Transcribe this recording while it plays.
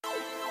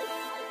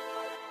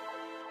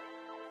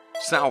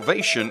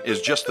Salvation is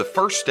just the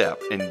first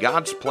step in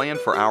God's plan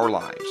for our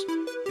lives.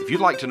 If you'd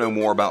like to know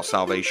more about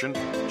salvation,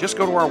 just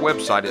go to our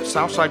website at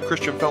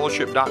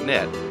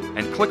southsidechristianfellowship.net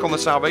and click on the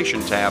Salvation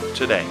tab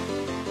today.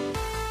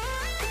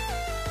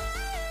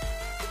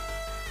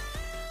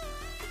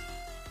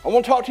 I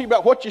want to talk to you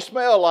about what you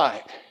smell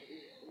like.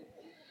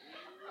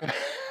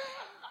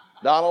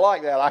 Donna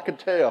like that, I could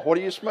tell. What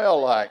do you smell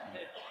like?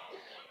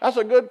 That's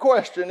a good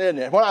question, isn't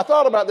it? When I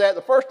thought about that,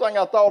 the first thing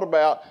I thought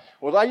about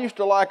was I used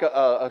to like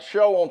a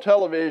show on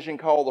television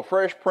called The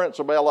Fresh Prince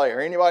of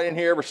Bel-Air. Anybody in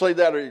here ever see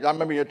that? Or I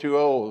remember you're too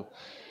old.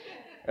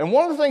 And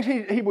one of the things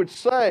he would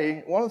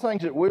say, one of the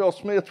things that Will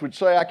Smith would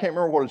say, I can't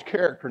remember what his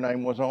character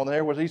name was on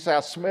there, was he said,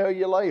 "I'll smell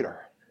you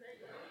later.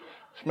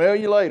 Smell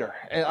you later."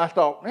 And I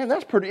thought, man,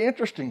 that's pretty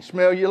interesting,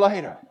 smell you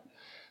later.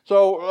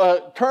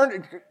 So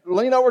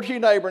lean over to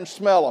your neighbor and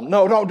smell them.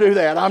 No, don't do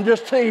that. I'm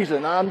just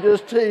teasing.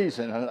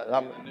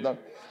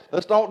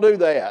 Let's don't do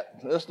that.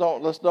 Let's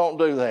don't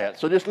do that.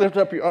 So just lift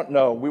up your,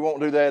 no, we won't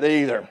do that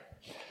either.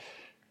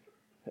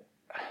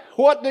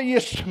 What do you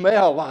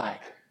smell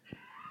like?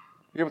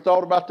 You ever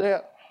thought about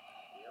that?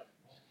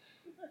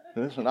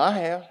 Listen, I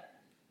have.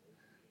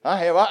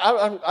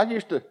 I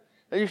used to,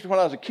 when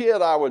I was a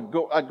kid, I'd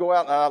go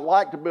out and I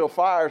liked to build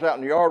fires out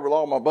in the yard with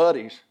all my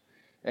buddies.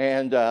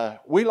 And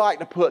we like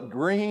to put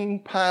green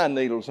pine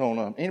needles on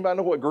them. Anybody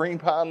know what green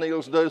pine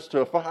needles does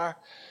to a fire?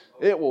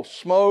 It will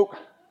smoke.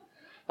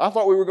 I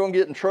thought we were going to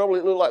get in trouble.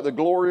 It looked like the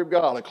glory of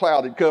God. A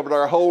cloud had covered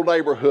our whole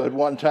neighborhood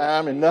one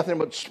time and nothing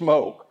but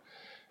smoke.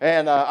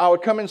 And I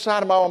would come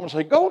inside of my mom and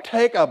say, "Go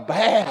take a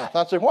bath."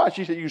 I said, "Why?"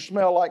 She said, "You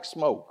smell like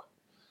smoke."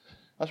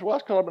 I said, "Well,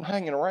 that's because I've been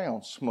hanging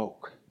around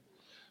smoke."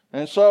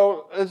 And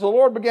so as the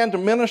Lord began to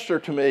minister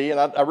to me, and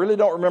I really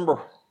don't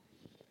remember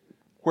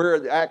where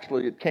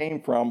it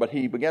came from, but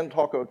he began to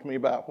talk to me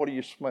about what do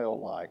you smell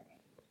like.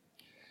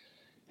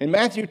 In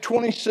Matthew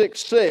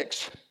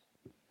 26:6,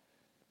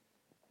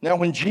 now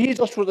when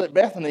Jesus was at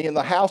Bethany in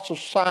the house of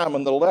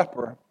Simon the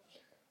leper,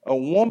 a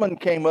woman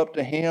came up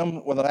to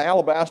him with an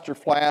alabaster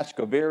flask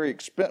of very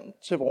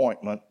expensive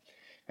ointment,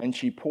 and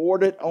she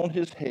poured it on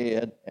his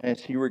head as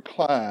he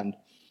reclined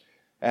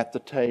at the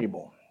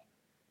table.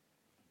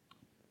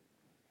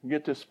 You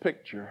get this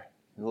picture.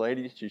 The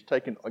lady, she's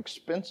taking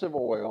expensive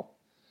oil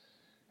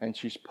and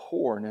she's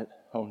pouring it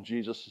on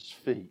Jesus'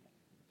 feet.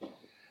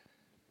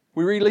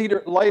 We read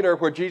later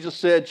where Jesus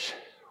said,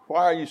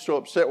 "Why are you so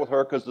upset with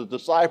her?" Because the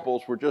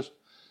disciples were just,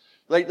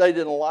 they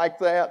didn't like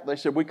that. They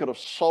said, "We could have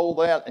sold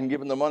that and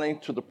given the money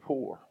to the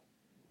poor."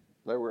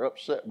 They were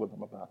upset with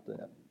him about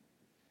that.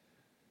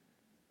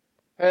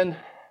 And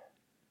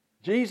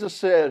Jesus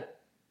said,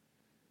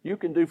 "You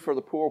can do for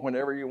the poor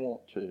whenever you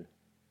want to."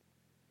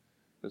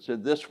 But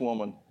said, "This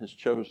woman has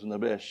chosen the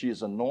best. She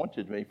has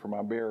anointed me for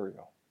my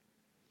burial.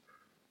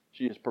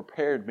 She has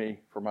prepared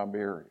me for my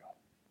burial."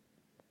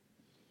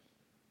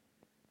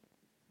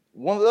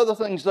 One of the other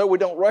things, though, we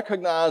don't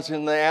recognize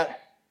in that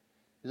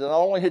is that not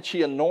only had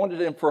she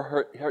anointed him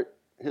for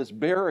his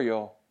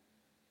burial,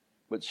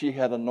 but she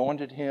had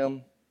anointed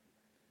him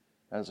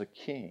as a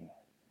king.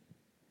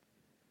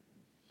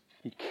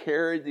 He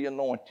carried the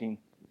anointing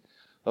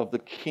of the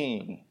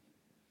king.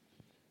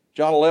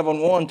 John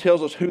 11:1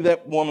 tells us who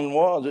that woman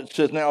was. It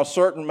says, "Now a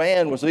certain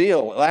man was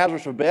ill,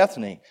 Lazarus of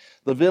Bethany,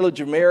 the village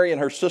of Mary and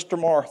her sister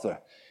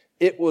Martha.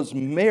 It was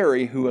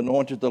Mary who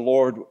anointed the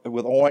Lord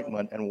with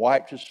ointment and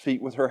wiped his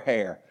feet with her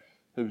hair,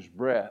 whose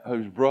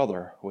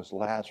brother was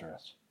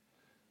Lazarus,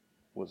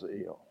 was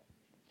ill."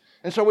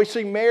 And so we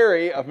see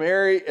Mary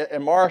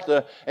and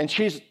Martha, and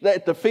she's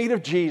at the feet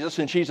of Jesus,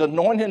 and she's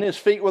anointing his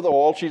feet with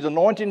oil. She's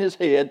anointing his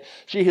head.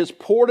 She has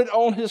poured it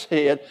on his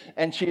head,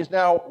 and she is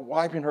now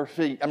wiping her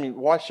feet.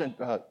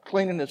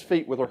 Cleaning his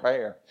feet with her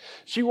hair.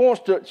 She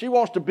wants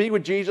to be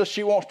with Jesus.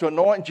 She wants to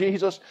anoint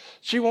Jesus.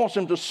 She wants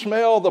him to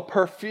smell the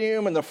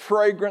perfume and the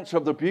fragrance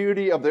of the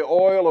beauty of the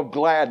oil of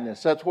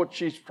gladness. That's what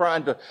she's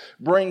trying to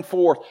bring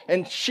forth.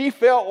 And she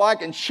felt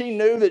like, and she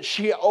knew that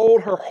she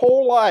owed her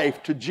whole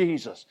life to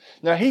Jesus.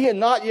 Now, he had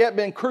not yet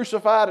been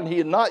crucified and he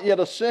had not yet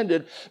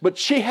ascended, but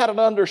she had an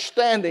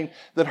understanding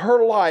that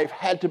her life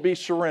had to be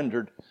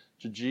surrendered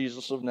to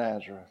Jesus of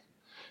Nazareth.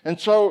 And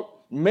so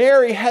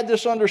Mary had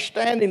this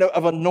understanding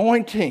of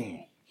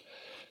anointing.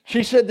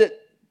 She said that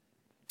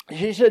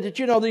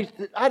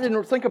I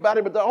didn't think about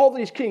it, but all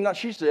these kings, not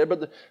she said,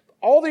 but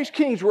all these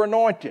kings were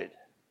anointed.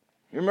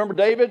 You remember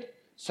David?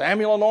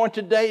 Samuel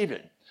anointed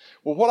David.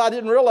 Well, what I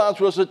didn't realize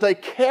was that they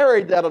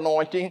carried that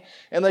anointing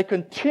and they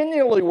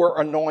continually were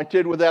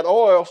anointed with that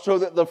oil so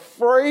that the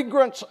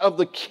fragrance of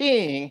the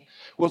king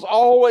was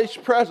always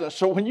present.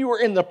 So when you were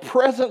in the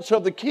presence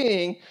of the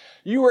king,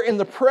 you were in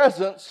the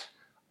presence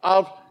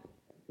of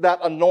that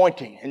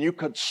anointing, and you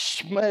could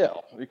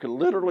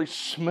literally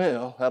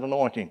smell that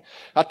anointing.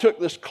 I took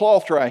this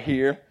cloth right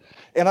here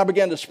and I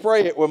began to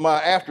spray it with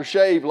my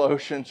aftershave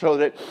lotion so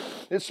that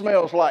it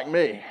smells like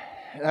me.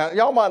 Now,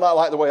 y'all might not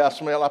like the way I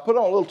smell. I put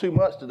on a little too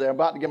much today. I'm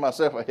about to give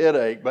myself a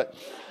headache, but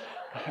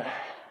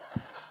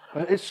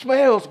it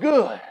smells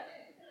good.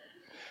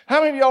 How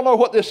many of y'all know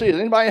what this is?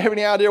 Anybody have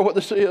any idea what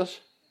this is?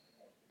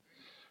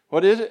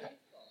 What is it?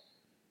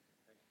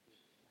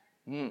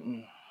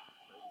 Mm-mm.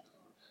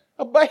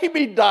 A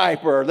baby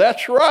diaper,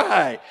 that's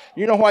right.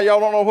 You know why y'all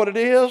don't know what it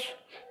is?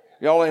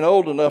 Y'all ain't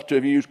old enough to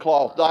have used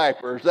cloth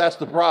diapers. That's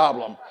the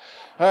problem.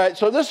 All right,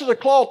 so this is a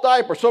cloth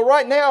diaper. So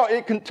right now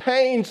it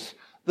contains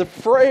the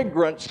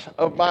fragrance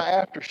of my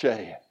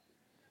aftershave.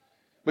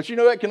 But you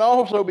know it can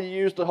also be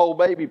used to hold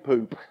baby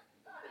poop.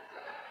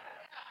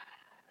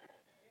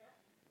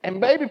 And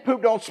baby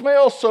poop don't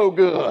smell so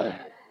good.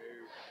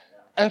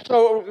 And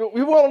so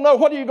we want to know,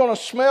 what are you going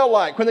to smell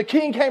like? When the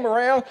king came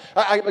around,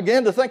 I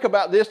began to think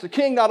about this. The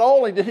king, not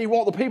only did he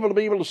want the people to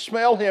be able to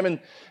smell him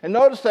and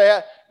notice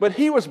that, but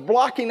he was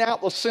blocking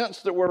out the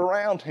scents that were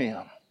around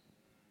him.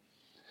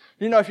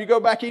 You know, if you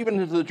go back even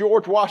to the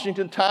George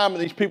Washington time,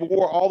 and these people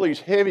wore all these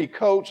heavy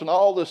coats and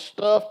all this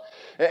stuff,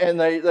 and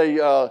they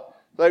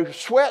were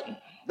sweating.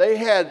 They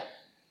had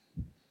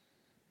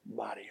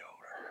body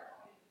odor.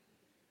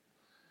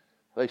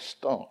 They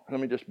stunk. Let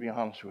me just be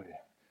honest with you.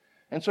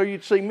 And so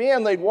you'd see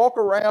men, they'd walk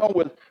around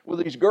with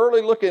these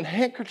girly-looking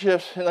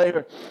handkerchiefs, and they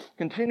would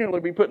continually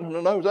be putting in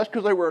their nose. That's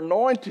because they were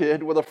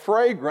anointed with a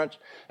fragrance,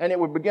 and it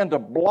would begin to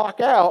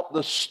block out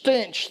the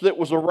stench that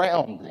was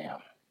around them.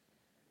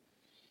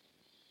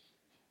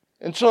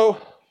 And so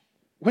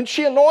when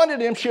she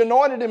anointed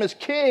him as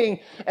king,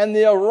 and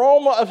the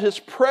aroma of his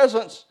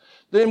presence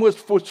then was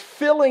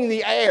filling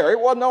the air. It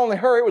wasn't only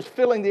her, it was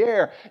filling the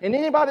air. And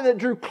anybody that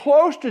drew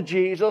close to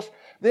Jesus,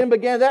 then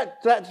began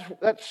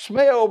that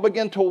smell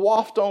began to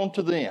waft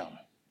onto them.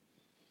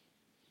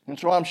 And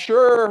so I'm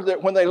sure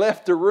that when they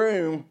left the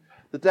room,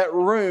 that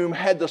room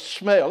had the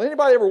smell.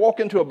 Anybody ever walk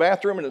into a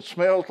bathroom and it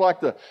smells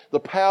like the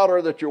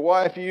powder that your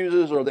wife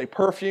uses or the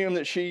perfume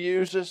that she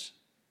uses?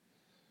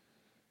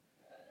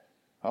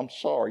 I'm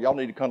sorry, y'all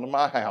need to come to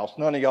my house.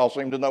 None of y'all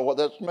seem to know what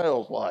that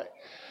smells like.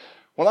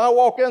 When I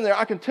walk in there,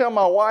 I can tell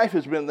my wife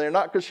has been there,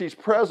 not because she's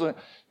present,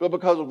 but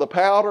because of the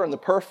powder and the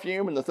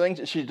perfume and the things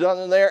that she's done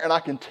in there, and I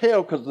can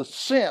tell because the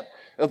scent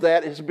of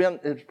that is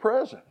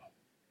present.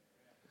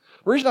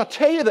 The reason I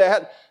tell you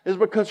that is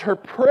because her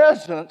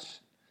presence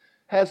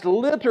has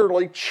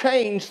literally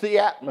changed the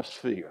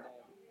atmosphere.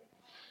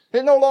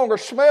 It no longer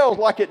smells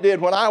like it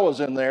did when I was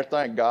in there,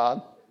 thank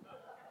God.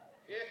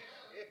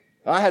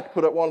 I had to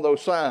put up one of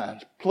those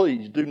signs,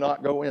 please do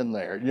not go in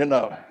there, you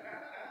know.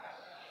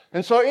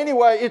 And so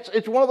anyway,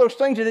 it's one of those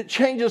things that it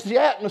changes the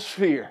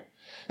atmosphere.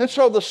 And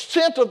so the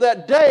scent of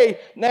that day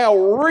now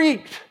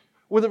reeked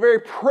with the very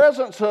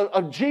presence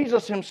of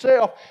Jesus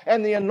himself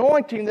and the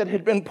anointing that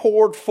had been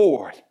poured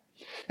forth.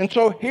 And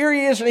so here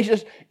he is, and he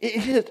says,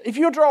 if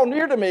you'll draw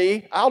near to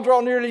me, I'll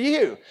draw near to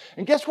you.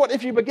 And guess what?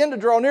 If you begin to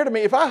draw near to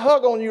me, if I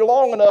hug on you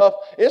long enough,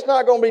 it's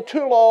not going to be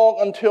too long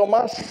until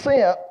my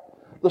scent,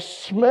 the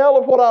smell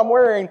of what I'm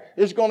wearing,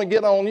 is going to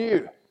get on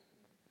you.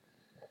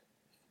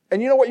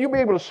 And you know what? You'll be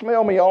able to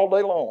smell me all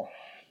day long.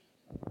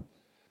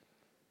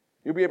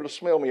 You'll be able to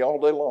smell me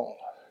all day long.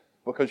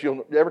 Because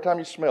every time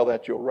you smell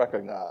that, you'll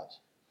recognize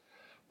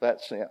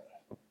that scent.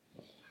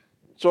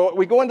 So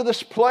we go into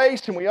this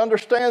place and we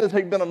understand that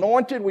he'd been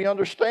anointed. We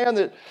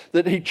understand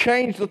that he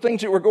changed the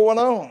things that were going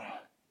on.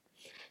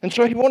 And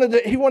so he wanted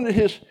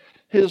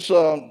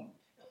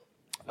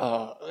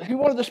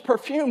this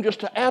perfume just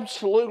to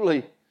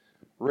absolutely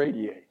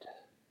radiate.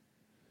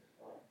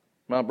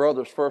 My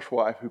brother's first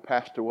wife, who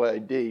passed away,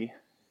 Dee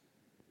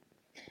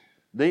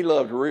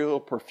loved real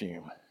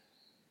perfume.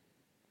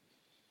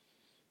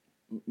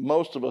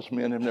 Most of us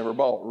men have never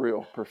bought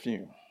real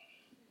perfume.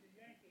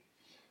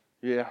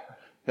 Yeah,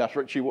 that's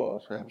what she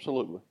was,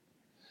 absolutely.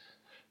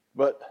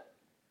 But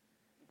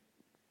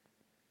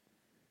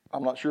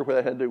I'm not sure what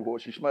that had to do with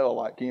what she smelled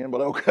like, Ken, but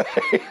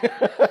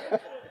okay.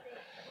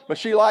 But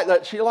she liked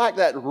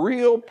that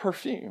real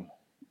perfume.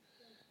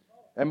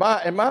 And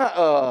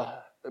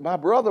my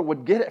brother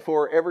would get it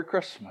for her every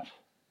Christmas.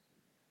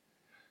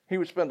 He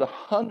would spend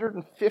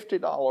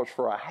 $150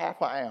 for a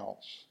half an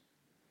ounce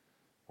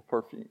of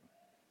perfume.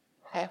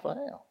 Half an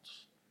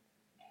ounce.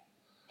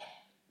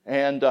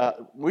 And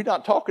we're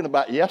not talking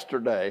about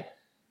yesterday.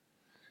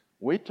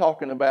 We're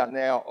talking about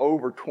now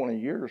over 20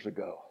 years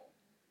ago.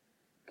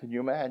 Can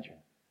you imagine?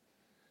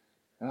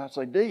 And I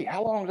say, Dee,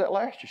 how long does that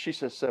last you? She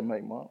said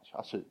 7-8 months.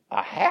 I said,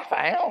 a half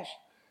an ounce?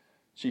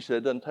 She said,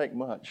 it doesn't take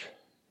much.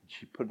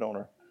 She put it on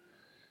her.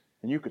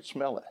 And you could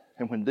smell it.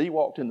 And when Dee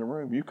walked in the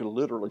room, you could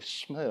literally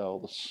smell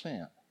the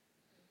scent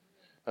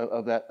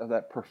of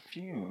that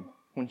perfume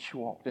when she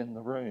walked in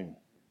the room.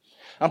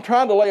 I'm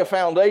trying to lay a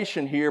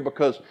foundation here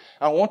because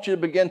I want you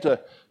to begin to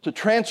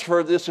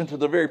transfer this into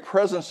the very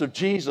presence of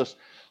Jesus,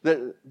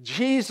 that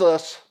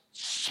Jesus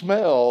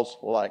smells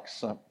like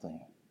something.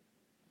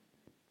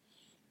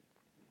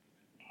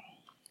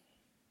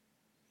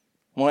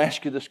 I want to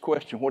ask you this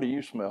question. What do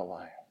you smell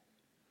like?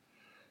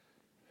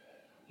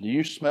 Do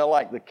you smell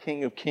like the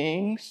King of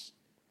Kings?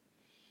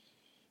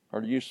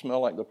 Or do you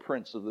smell like the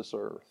Prince of this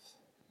earth?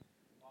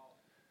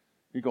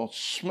 You're going to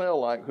smell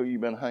like who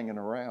you've been hanging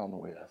around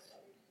with.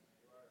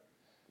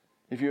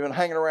 If you've been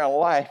hanging around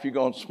life, you're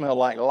going to smell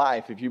like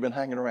life. If you've been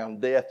hanging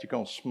around death, you're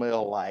going to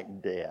smell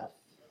like death.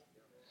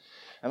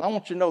 And I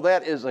want you to know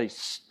that is a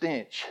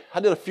stench. I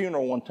did a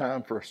funeral one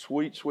time for a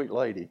sweet, sweet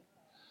lady.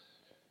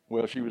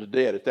 Well, she was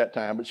dead at that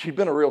time, but she'd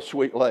been a real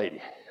sweet lady.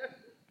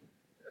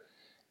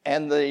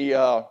 And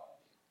the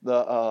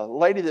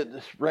lady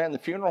that ran the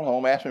funeral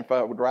home asked me if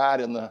I would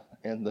ride in the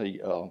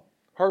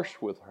hearse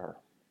with her.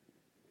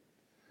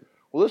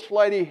 Well, this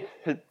lady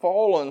had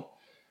fallen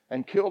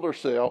and killed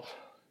herself,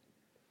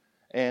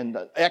 and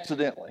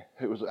accidentally.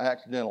 It was an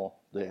accidental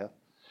death.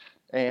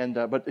 And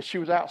but she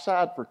was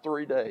outside for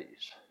 3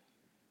 days.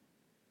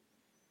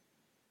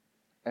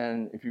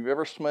 And if you've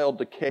ever smelled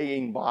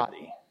decaying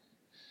body,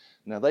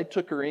 now they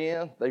took her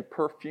in, they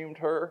perfumed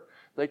her,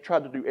 they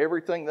tried to do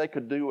everything they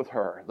could do with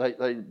her.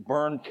 They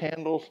burned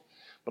candles.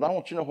 But I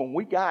want you to know, when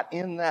we got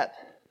in that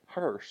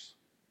hearse,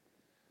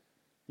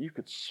 you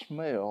could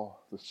smell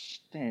the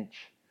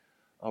stench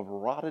of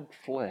rotted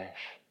flesh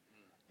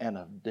and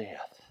of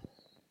death.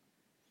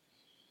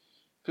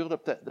 Filled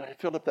up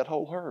that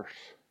whole hearse.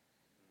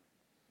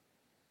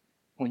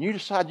 When you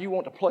decide you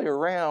want to play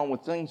around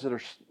with things that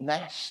are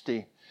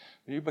nasty,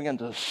 you begin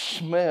to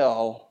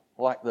smell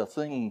like the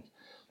things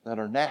that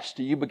are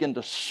nasty. You begin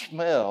to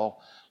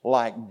smell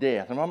like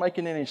death. Am I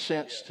making any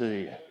sense to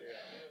you?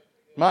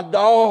 My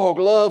dog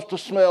loves to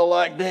smell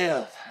like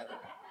death.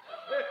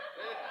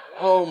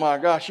 Oh my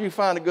gosh, you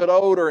find a good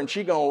odor and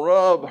she's going to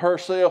rub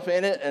herself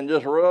in it and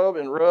just rub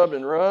and rub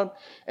and rub.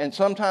 And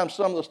sometimes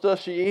some of the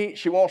stuff she eats,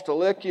 she wants to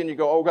lick you and you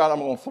go, oh God, I'm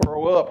going to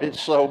throw up. It's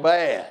so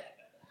bad.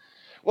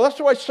 Well, that's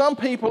the way some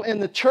people in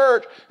the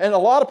church and a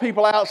lot of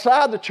people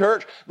outside the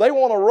church, they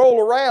want to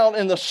roll around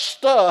in the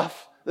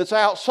stuff that's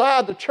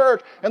outside the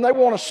church, and they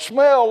want to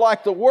smell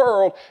like the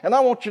world. And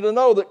I want you to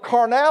know that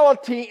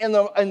carnality in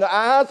the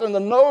eyes and the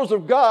nose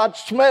of God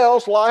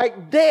smells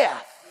like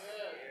death.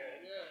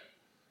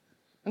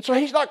 And so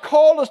He's not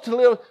called us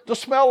to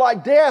smell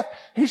like death.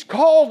 He's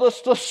called us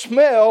to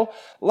smell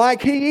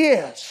like He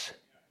is.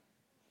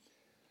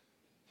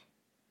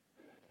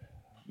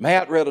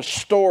 Matt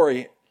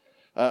Smith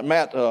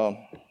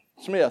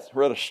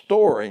read a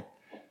story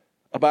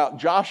about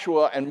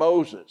Joshua and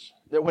Moses.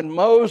 That when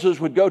Moses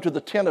would go to the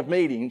tent of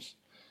meetings,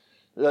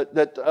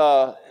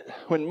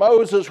 when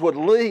Moses would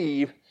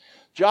leave,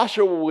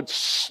 Joshua would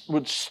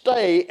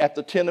stay at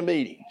the tent of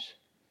meetings.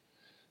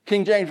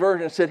 King James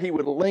Version said he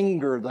would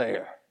linger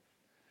there.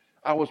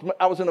 I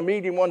was in a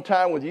meeting one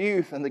time with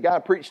youth, and the guy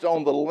preached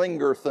on the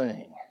linger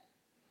thing.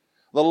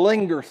 The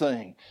linger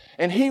thing.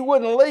 And he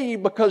wouldn't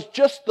leave because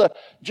just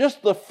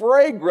the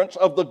fragrance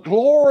of the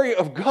glory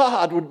of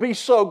God would be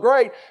so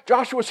great.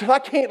 Joshua said, I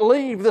can't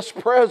leave this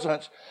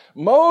presence.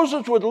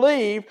 Moses would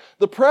leave,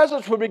 the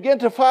presence would begin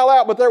to file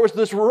out, but there was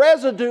this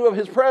residue of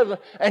his presence,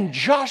 and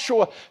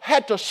Joshua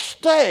had to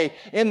stay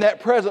in that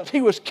presence. He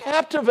was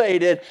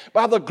captivated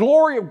by the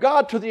glory of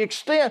God to the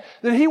extent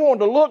that he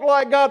wanted to look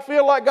like God,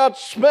 feel like God,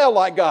 smell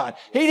like God.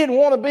 He didn't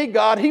want to be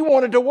God, he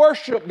wanted to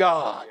worship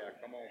God.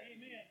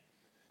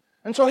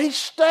 And so he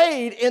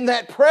stayed in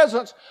that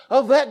presence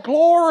of that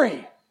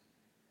glory.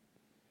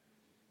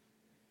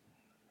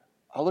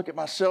 I look at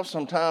myself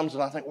sometimes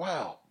and I think,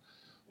 wow,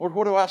 Lord,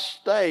 what do I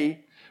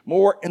stay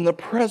more in the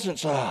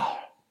presence of?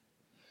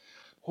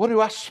 What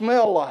do I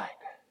smell like?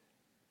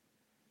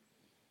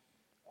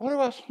 What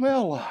do I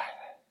smell like?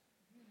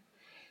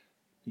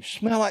 You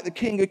smell like the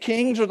King of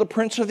Kings or the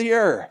Prince of the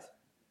earth?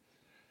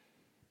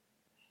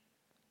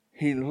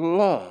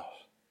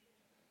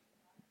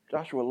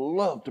 Joshua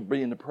loved to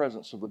be in the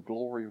presence of the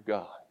glory of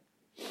God.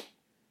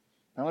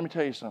 Now let me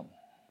tell you something.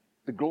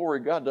 The glory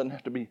of God doesn't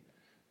have to be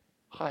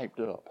hyped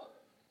up.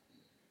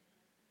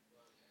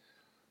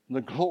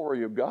 The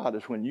glory of God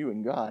is when you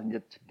and God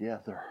get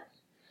together.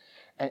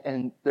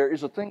 And there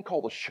is a thing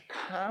called the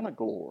Shekinah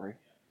glory,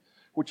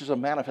 which is a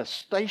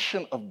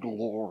manifestation of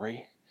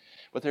glory.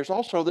 But there's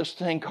also this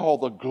thing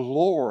called the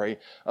glory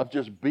of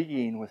just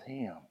being with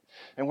Him.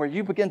 And where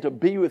you begin to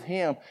be with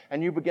Him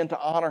and you begin to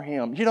honor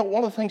Him. You know,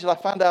 one of the things that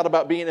I find out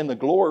about being in the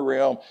glory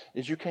realm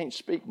is you can't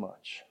speak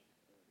much.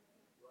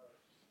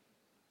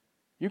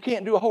 You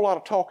can't do a whole lot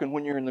of talking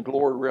when you're in the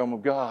glory realm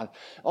of God.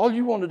 All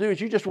you want to do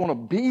is you just want to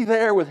be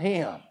there with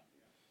Him.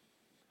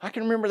 I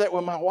can remember that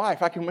with my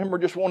wife. I can remember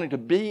just wanting to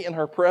be in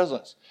her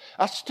presence.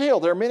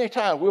 There are many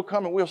times we'll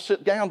come and we'll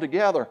sit down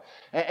together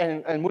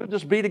and we'll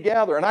just be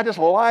together. And I just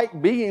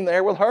like being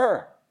there with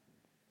her.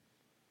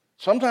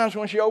 Sometimes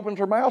when she opens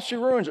her mouth, she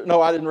ruins it.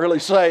 No, I didn't really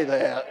say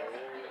that.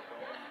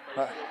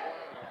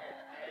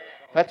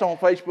 That's on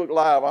Facebook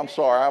Live. I'm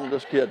sorry. I'm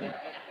just kidding.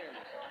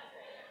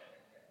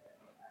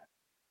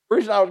 The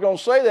reason I was going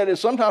to say that is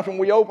sometimes when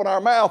we open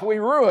our mouth, we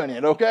ruin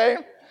it, okay?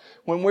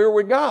 When we're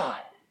with God.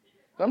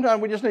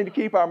 Sometimes we just need to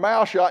keep our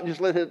mouth shut and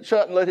just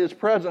let His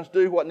presence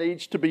do what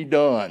needs to be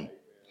done.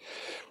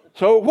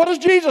 So what does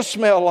Jesus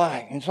smell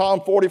like? In Psalm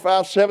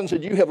 45:7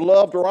 said, you have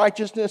loved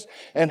righteousness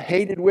and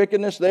hated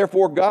wickedness.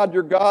 Therefore God,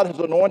 your God, has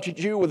anointed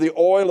you with the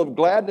oil of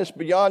gladness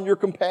beyond your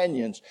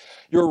companions.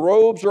 Your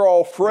robes are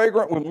all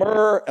fragrant with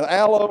myrrh and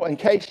aloe and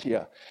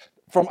cassia.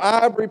 From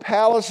ivory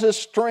palaces,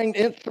 stringed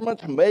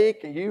instruments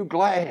make you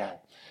glad.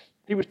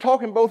 He was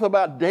talking both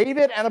about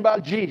David and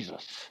about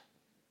Jesus.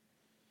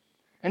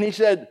 And he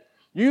said,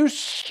 you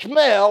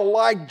smell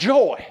like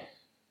joy.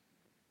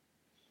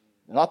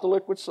 Not the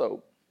liquid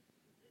soap.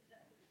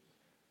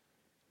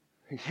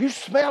 You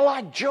smell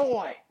like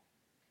joy.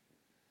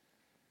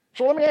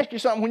 So let me ask you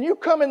something. When you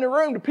come in the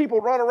room, do people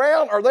run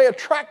around? Are they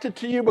attracted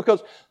to you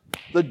because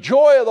the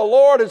joy of the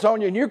Lord is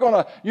on you and you're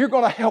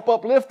gonna help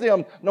uplift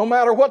them no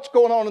matter what's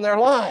going on in their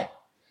life?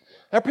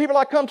 There are people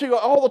I come to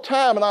all the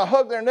time and I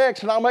hug their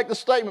necks and I'll make the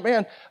statement,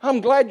 man,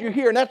 I'm glad you're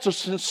here. And that's a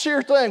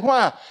sincere thing.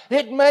 Why?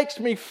 It makes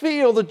me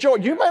feel the joy.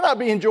 You may not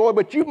be in joy,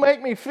 but you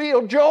make me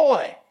feel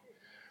joy.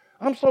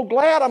 I'm so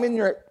glad I'm in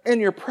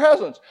your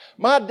presence.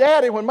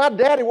 When my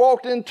daddy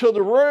walked into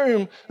the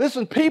room,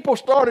 listen, people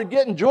started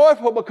getting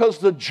joyful because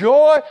the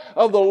joy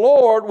of the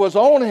Lord was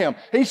on him.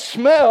 He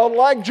smelled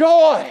like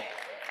joy.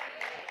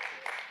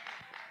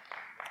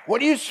 What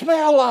do you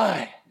smell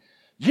like?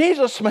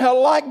 Jesus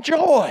smelled like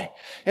joy.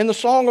 In the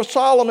Song of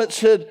Solomon, it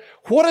said,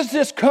 what is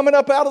this coming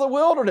up out of the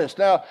wilderness?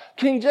 Now,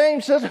 King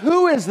James says,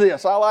 who is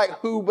this? I like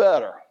who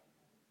better.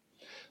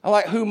 I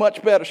like who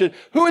much better. It said,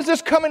 who is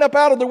this coming up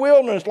out of the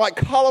wilderness like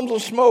columns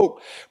of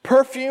smoke,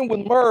 perfumed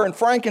with myrrh and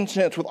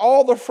frankincense, with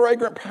all the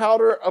fragrant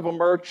powder of a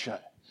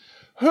merchant?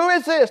 Who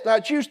is this? Now,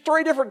 it's used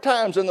 3 different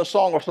times in the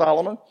Song of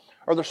Solomon,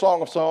 or the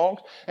Song of Songs,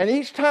 and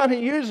each time he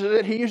uses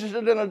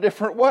it in a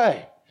different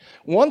way.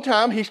 One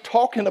time, he's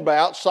talking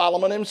about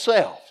Solomon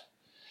himself.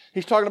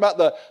 He's talking about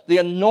the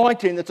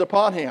anointing that's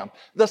upon him.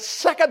 The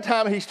second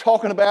time he's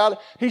talking about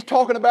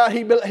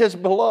his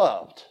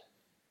beloved.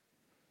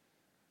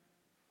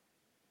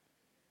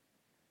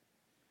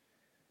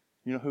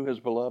 You know who his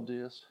beloved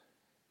is?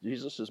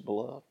 Jesus is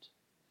beloved.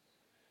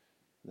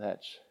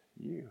 That's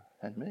you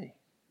and me.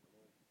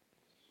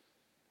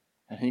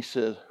 And he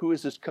says, who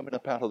is this coming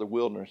up out of the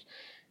wilderness?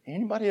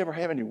 Anybody ever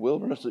have any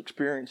wilderness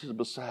experiences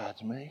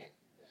besides me?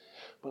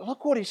 But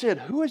look what he said.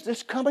 Who is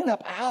this coming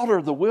up out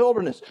of the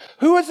wilderness?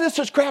 Who is this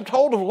that's grabbed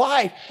hold of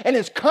life and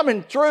is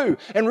coming through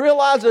and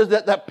realizes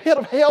that that pit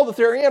of hell that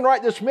they're in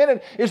right this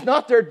minute is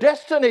not their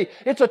destiny.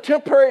 It's a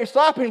temporary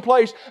stopping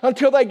place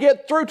until they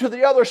get through to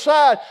the other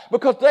side,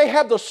 because they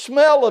have the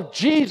smell of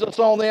Jesus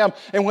on them.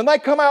 And when they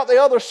come out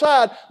the other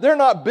side, they're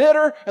not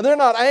bitter and they're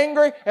not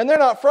angry and they're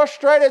not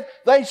frustrated.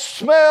 They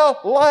smell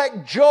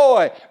like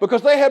joy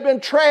because they have been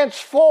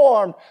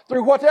transformed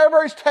through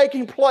whatever is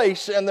taking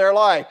place in their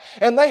life.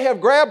 And they have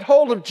grabbed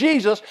hold of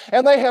Jesus,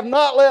 and they have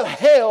not let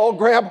hell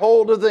grab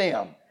hold of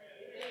them.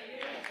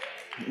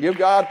 Give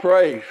God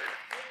praise.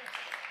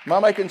 Am I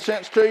making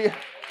sense to you?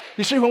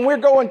 You see, when we're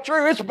going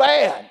through, it's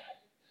bad.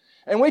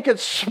 And we could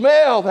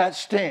smell that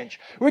stench.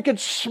 We could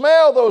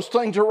smell those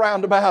things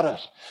around about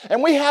us.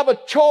 And we have a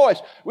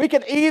choice. We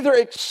can either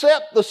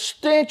accept the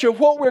stench of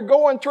what we're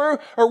going through,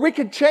 or we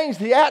can change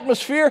the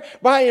atmosphere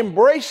by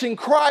embracing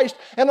Christ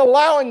and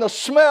allowing the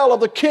smell of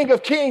the King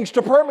of Kings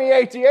to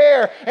permeate the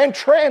air and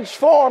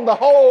transform the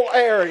whole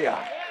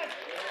area.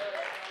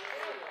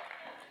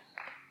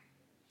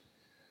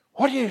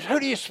 Who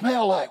do you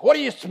smell like? What do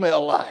you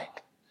smell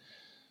like?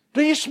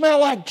 Do you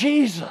smell like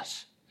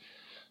Jesus?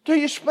 Do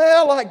you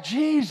smell like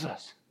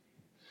Jesus?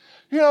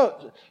 You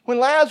know, when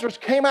Lazarus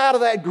came out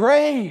of that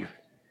grave,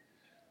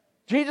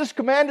 Jesus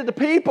commanded the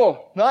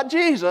people, not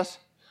Jesus.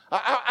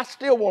 I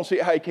still want to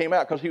see how he came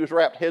out, because he was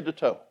wrapped head to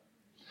toe.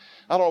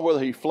 I don't know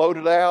whether he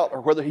floated out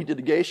or whether he did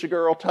the geisha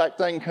girl type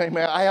thing and came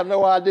out. I have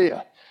no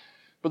idea.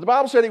 But the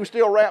Bible said he was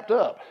still wrapped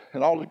up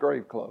in all his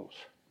grave clothes.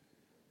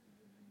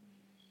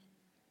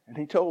 And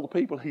he told the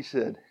people, he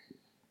said,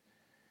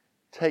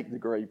 take the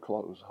grave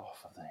clothes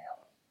off of them.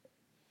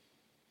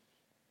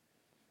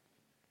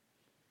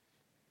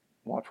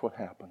 Watch what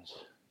happens.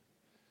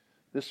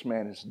 This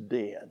man is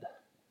dead.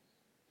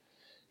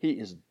 He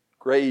is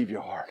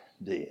graveyard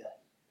dead.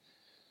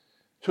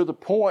 To the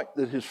point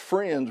that his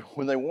friends,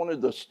 when they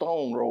wanted the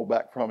stone rolled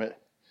back from it,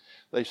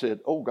 they said,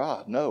 oh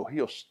God, no,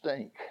 he'll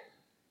stink.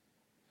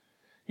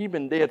 He's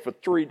been dead for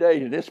 3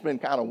 days and it's been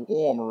kind of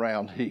warm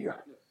around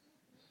here.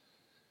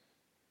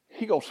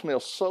 He's going to smell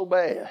so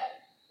bad.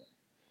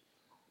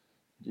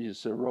 Jesus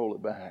said, roll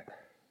it back.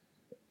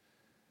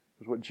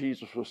 Because what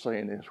Jesus was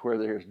saying is, where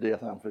there is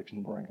death, I'm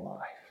fixing to bring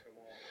life.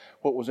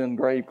 What was in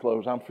grave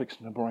clothes, I'm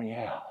fixing to bring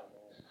out.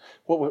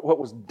 What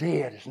was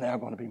dead is now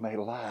going to be made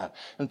alive.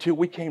 Until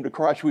we came to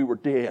Christ, we were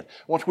dead.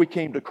 Once we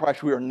came to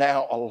Christ, we are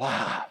now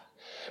alive.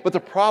 But the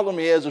problem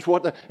is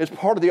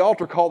part of the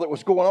altar call that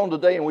was going on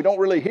today, and we don't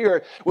really hear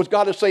it, was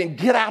God is saying,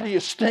 get out of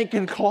your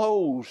stinking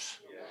clothes.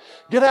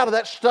 Get out of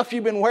that stuff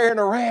you've been wearing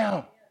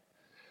around.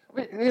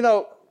 You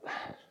know,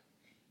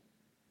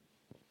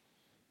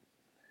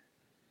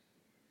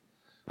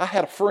 I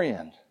had a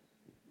friend.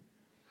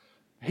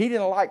 He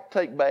didn't like to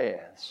take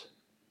baths.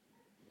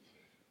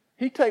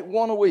 He'd take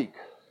one a week.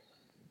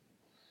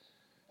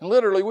 And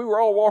literally, we were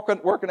all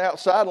working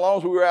outside. As long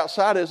as we were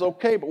outside, it was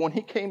okay. But when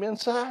he came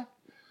inside,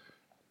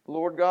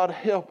 Lord God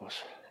help us.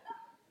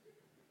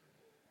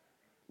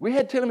 We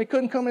had to tell him he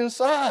couldn't come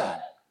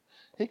inside.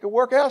 He could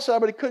work outside,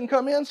 but he couldn't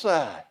come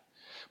inside.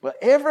 But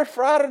every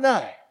Friday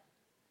night,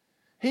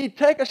 he'd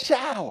take a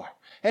shower,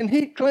 and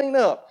he'd clean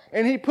up,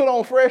 and he'd put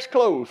on fresh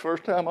clothes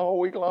first time all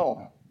week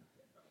long.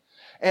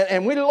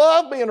 And we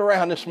loved being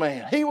around this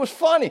man. He was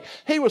funny.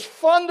 He was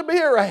fun to be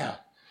around.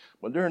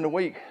 But during the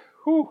week,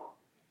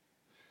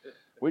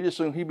 We just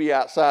assumed he'd be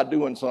outside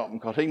doing something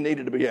because he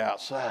needed to be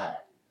outside.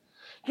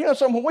 You know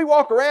something, when we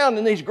walk around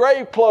in these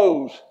grave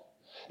clothes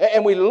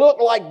and we look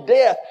like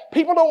death,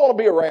 people don't want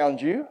to be around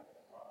you.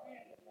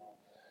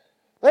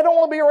 They don't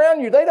want to be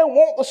around you. They don't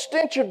want the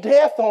stench of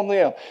death on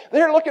them.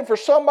 They're looking for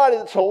somebody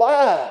that's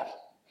alive.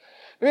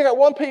 We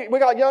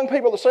got young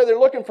people that say they're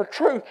looking for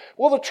truth.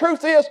 Well, the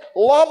truth is, a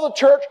lot of the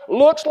church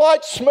looks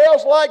like,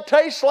 smells like,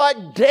 tastes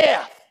like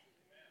death.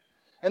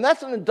 And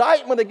that's an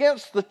indictment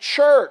against the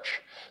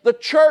church. The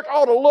church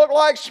ought to look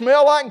like,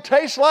 smell like, and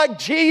taste like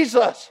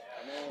Jesus.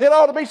 It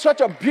ought to be such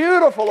a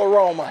beautiful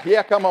aroma.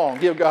 Yeah, come on,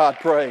 give God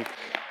praise.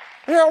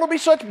 There ought to be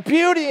such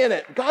beauty in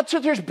it. God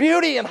said there's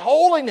beauty and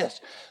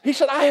holiness. He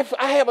said, I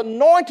have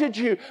anointed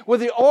you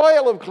with the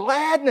oil of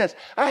gladness.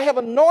 I have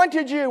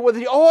anointed you with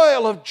the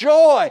oil of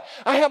joy.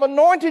 I have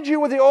anointed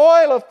you with the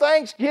oil of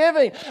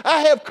thanksgiving.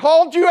 I have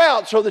called you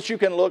out so that you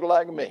can look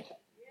like me.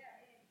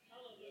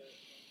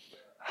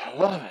 I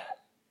love it.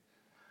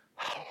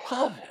 I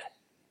love it.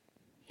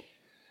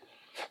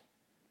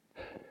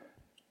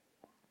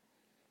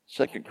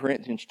 2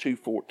 Corinthians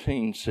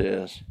 2:14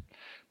 says,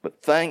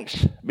 but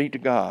thanks be to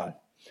God,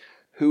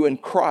 who in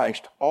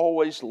Christ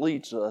always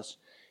leads us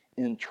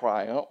in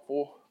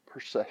triumphal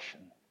procession.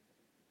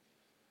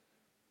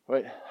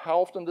 Wait, how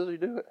often does he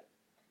do it?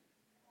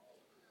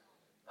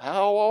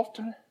 How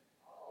often?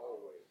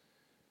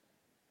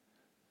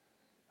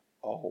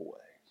 Always.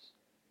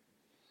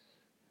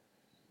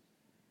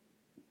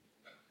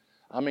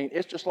 I mean,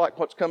 it's just like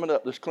what's coming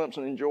up, this Clemson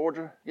and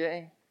Georgia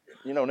game,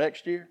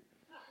 next year.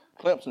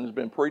 Clemson has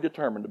been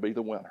predetermined to be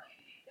the winner.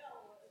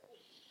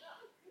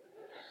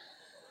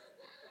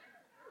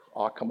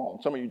 Oh, come on.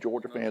 Some of you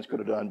Georgia fans could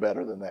have done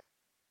better than that.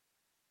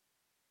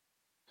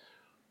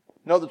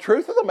 No, the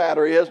truth of the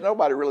matter is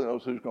nobody really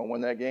knows who's going to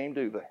win that game,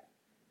 do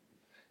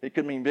they? It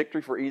could mean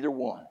victory for either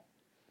one.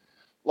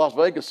 Las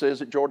Vegas says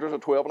that Georgia's a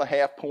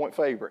 12.5-point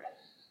favorite.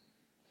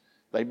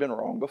 They've been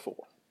wrong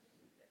before.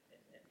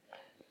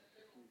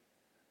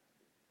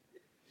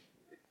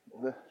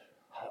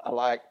 I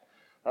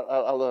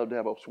love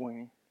Dabo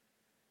Swinney.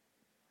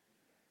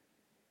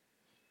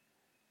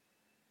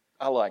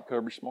 I like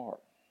Kirby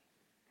Smart.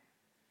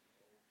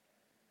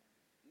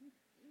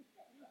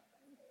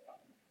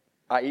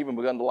 I even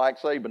begun to like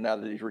Saban now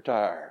that he's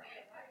retired.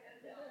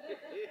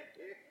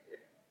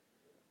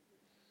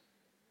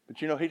 But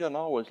he doesn't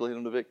always lead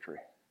them to victory.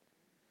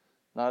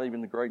 Not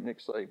even the great Nick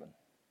Saban.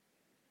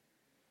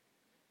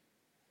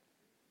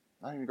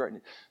 Not even the great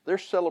Nick. They're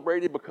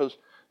celebrated because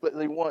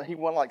he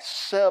won like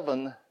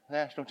 7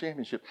 national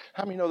championships.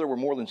 How many know there were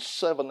more than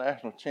 7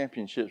 national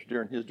championships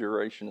during his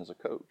duration as a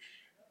coach?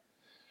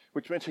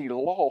 Which means he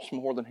lost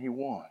more than he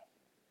won.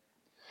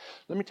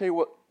 Let me tell you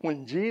what,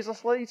 when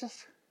Jesus leads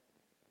us,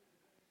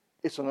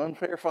 it's an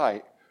unfair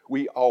fight.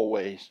 We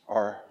always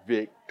are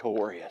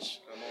victorious.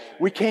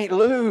 We can't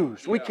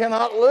lose. We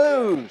cannot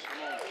lose.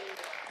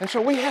 And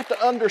so we have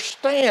to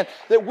understand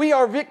that we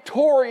are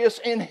victorious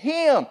in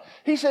Him.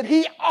 He said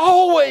He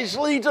always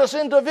leads us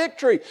into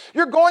victory.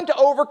 You're going to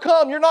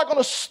overcome. You're not going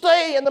to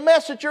stay in the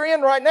mess that you're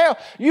in right now.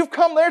 You've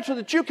come there so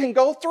that you can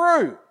go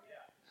through.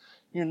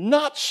 You're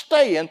not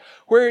staying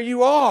where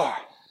you are.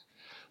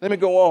 Let me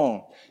go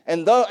on.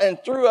 And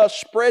through us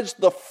spreads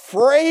the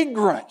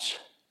fragrance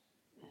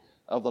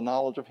of the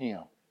knowledge of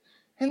Him.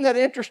 Isn't that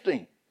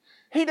interesting?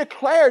 He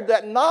declared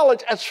that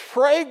knowledge as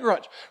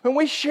fragrance. When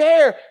we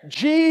share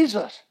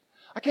Jesus,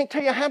 I can't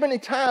tell you how many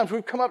times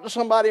we've come up to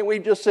somebody and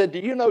we've just said, do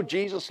you know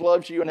Jesus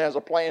loves you and has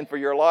a plan for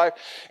your life?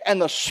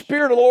 And the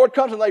Spirit of the Lord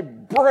comes and they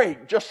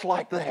break just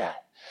like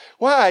that.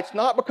 Why? It's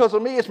not because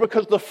of me. It's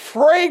because the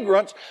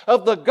fragrance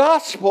of the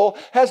gospel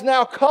has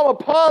now come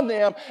upon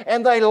them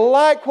and they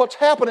like what's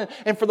happening.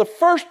 And for the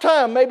first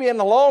time, maybe in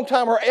a long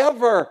time or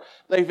ever,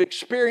 they've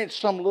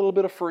experienced some little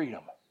bit of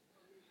freedom.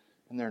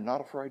 And they're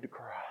not afraid to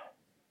cry.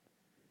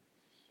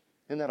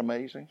 Isn't that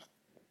amazing?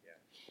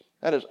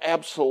 That is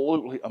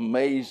absolutely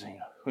amazing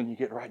when you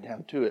get right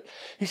down to it.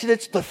 He said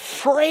it's the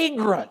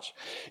fragrance.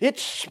 It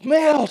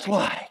smells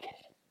like it.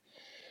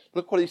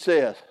 Look what he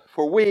says.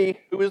 For we,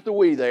 who is the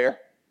we there?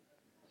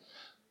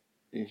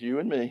 Is you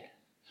and me,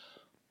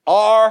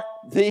 are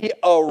the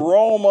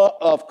aroma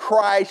of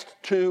Christ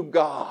to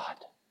God.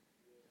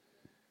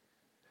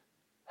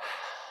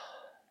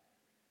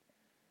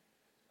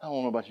 I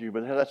don't know about you,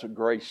 but that's a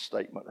grace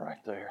statement right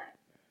there.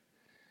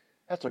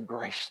 That's a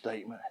grace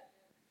statement.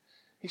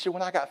 He said,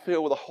 when I got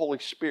filled with the Holy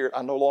Spirit,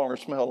 I no longer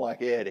smelled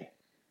like Eddie.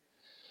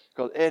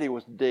 Because Eddie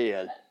was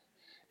dead.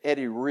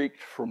 Eddie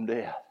reeked from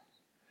death.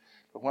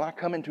 But when I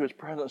come into His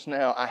presence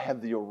now, I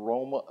have the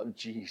aroma of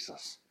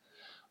Jesus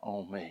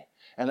on me.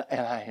 And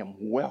I am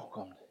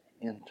welcomed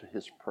into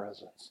His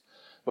presence.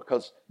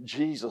 Because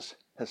Jesus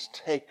has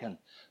taken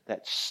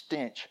that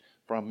stench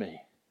from me.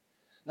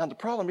 Now the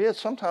problem is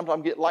sometimes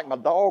I'm getting like my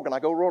dog and I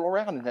go roll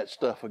around in that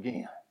stuff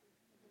again.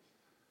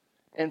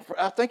 And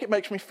I think it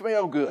makes me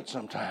feel good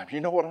sometimes.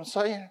 You know what I'm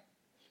saying?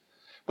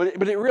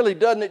 But it really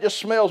doesn't. It just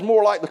smells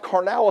more like the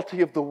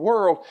carnality of the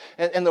world.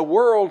 And the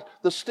world,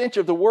 the stench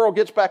of the world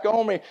gets back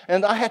on me,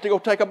 and I have to go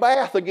take a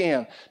bath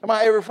again.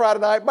 My every Friday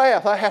night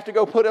bath, I have to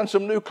go put on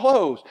some new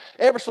clothes.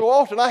 Every so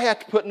often, I have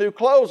to put new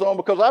clothes on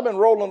because I've been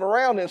rolling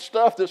around in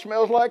stuff that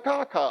smells like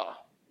caca.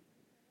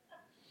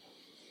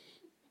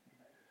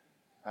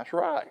 That's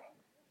right.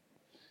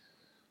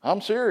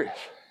 I'm serious.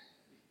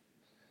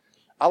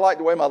 I like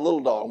the way my little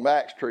dog,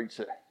 Max, treats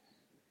it.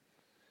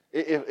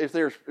 If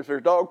there's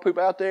dog poop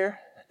out there,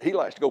 he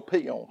likes to go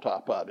pee on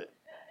top of it.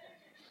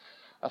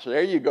 I said,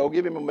 there you go.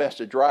 Give him a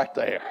message right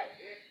there.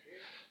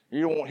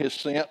 You don't want his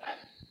scent.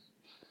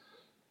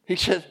 He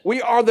says,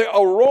 we are the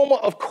aroma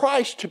of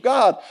Christ to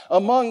God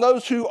among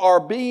those who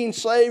are being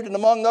saved and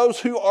among those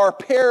who are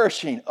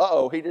perishing.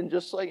 Uh-oh, he didn't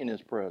just say in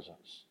his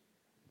presence.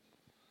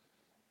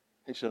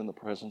 He said in the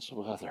presence of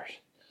others.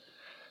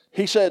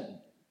 He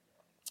said,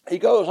 he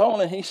goes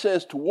on and he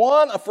says, to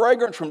one a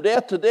fragrance from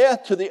death to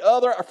death, to the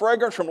other a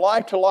fragrance from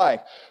life to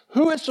life.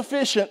 Who is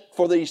sufficient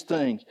for these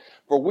things?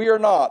 For we are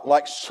not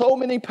like so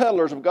many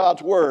peddlers of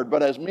God's word,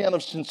 but as men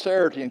of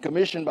sincerity and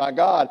commissioned by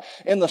God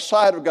in the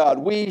sight of God,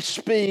 we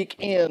speak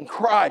in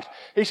Christ.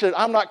 He said,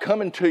 I'm not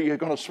coming to you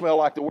going to smell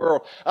like the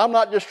world. I'm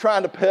not just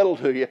trying to peddle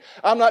to you.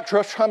 I'm not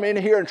just coming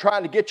in here and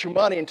trying to get your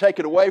money and take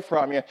it away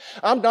from you.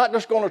 I'm not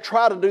just going to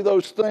try to do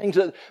those things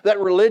that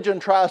religion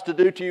tries to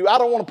do to you. I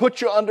don't want to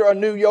put you under a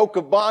new yoke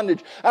of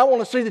bondage. I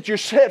want to see that you're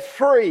set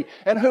free,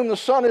 and whom the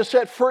Son is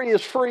set free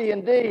is free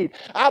indeed.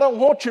 I don't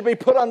want you to be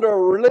put under a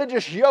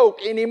religious yoke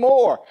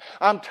anymore.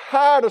 I'm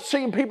tired of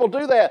seeing people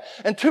do that.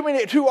 And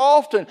too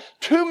often,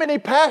 too many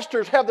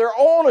pastors have their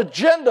own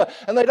agenda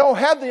and they don't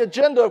have the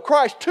agenda of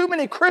Christ. Too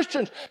many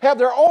Christians have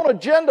their own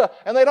agenda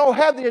and they don't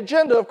have the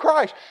agenda of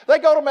Christ. They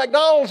go to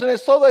McDonald's and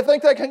it's so they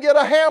think they can get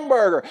a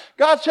hamburger.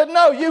 God said,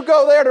 no, you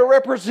go there to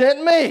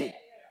represent me.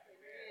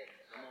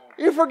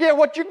 You forget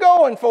what you're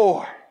going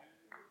for.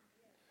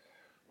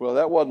 Well,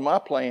 that wasn't my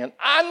plan.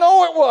 I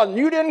know it wasn't.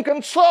 You didn't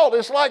consult.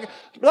 It's like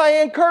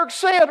Diane Kirk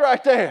said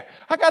right there.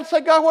 I got to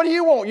say, God, what do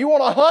you want? You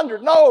want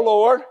 100? No,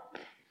 Lord.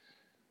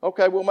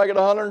 Okay, we'll make it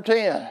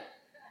 110.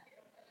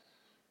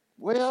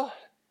 Well,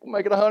 we'll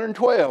make it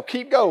 112.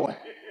 Keep going.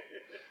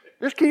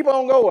 Just keep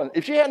on going.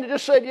 If she hadn't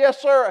just said,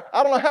 yes, sir,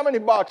 I don't know how many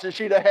boxes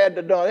she'd have had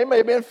to done. It may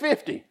have been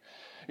 50.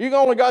 You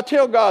only got to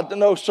tell God to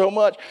know so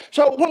much.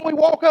 So when we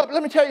walk up,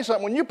 let me tell you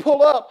something. When you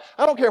pull up,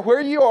 I don't care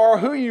where you are,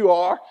 who you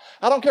are.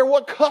 I don't care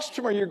what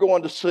customer you're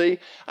going to see.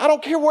 I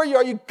don't care where you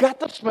are. You got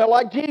to smell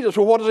like Jesus.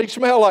 Well, what does he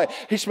smell like?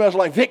 He smells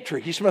like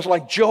victory. He smells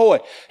like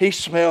joy. He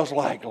smells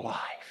like life.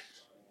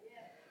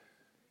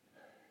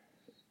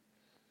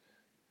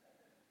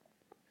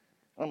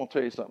 I'm going to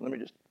tell you something. Let me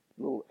just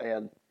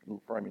add a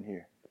little framing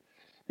here.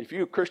 If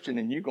you're a Christian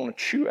and you're going to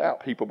chew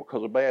out people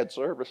because of bad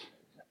service,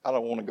 I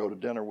don't want to go to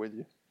dinner with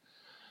you.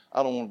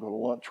 I don't want to go to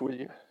lunch with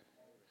you.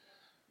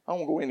 I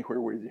don't want to go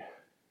anywhere with you.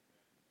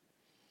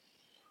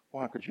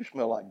 Why? Because you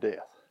smell like death.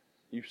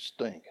 You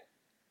stink.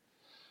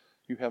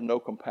 You have no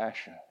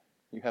compassion.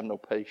 You have no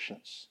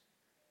patience.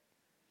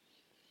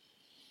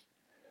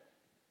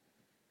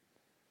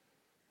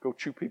 Go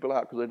chew people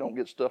out because they don't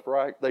get stuff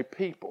right. They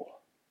people.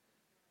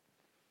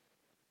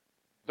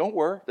 Don't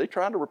worry. They're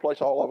trying to replace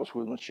all of us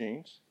with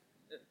machines.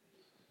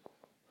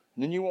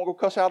 And then you won't go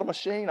cuss out a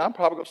machine. I'm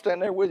probably going to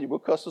stand there with you. We'll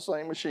cuss the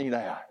same machine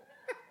out.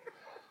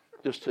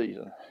 Just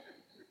teasing.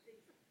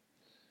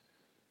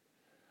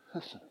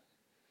 Listen,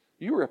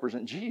 you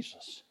represent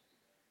Jesus.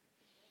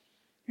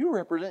 You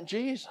represent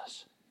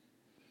Jesus.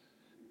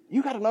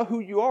 You got to know who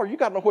you are. You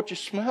got to know what you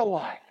smell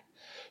like.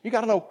 You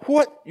got to know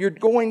what you're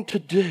going to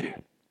do.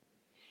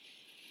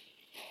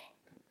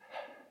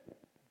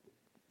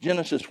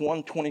 Genesis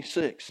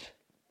 1:26.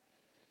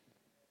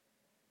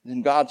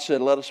 Then God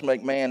said, let us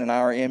make man in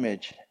our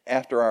image,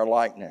 after our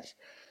likeness,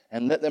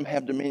 and let them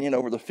have dominion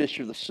over the fish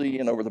of the sea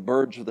and over the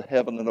birds of the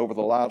heaven and over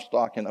the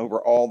livestock and over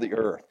all the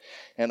earth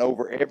and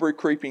over every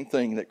creeping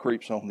thing that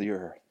creeps on the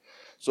earth.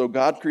 So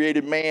God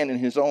created man in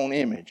his own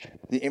image.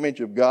 The image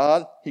of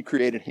God, he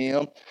created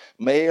him.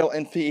 Male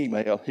and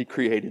female, he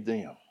created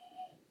them.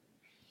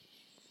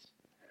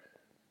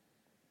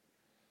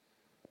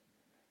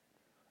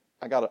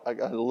 I got a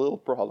little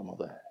problem with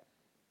that.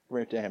 Come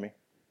here, Tammy.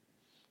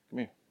 Come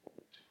here.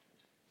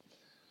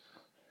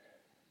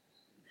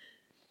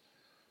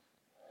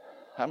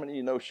 How many of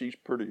you know she's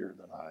prettier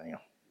than I am?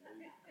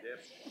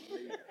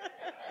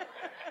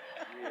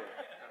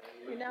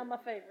 You're now my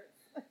favorite.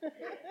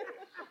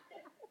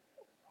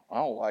 I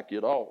don't like you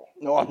at all.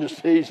 No, I'm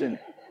just teasing.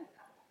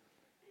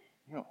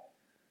 You know,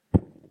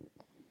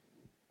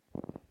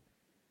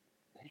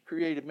 he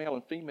created male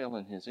and female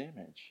in his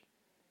image.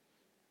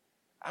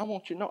 I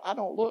want you to know I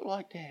don't look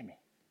like Tammy.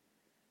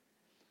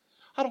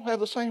 I don't have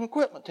the same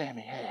equipment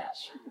Tammy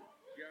has.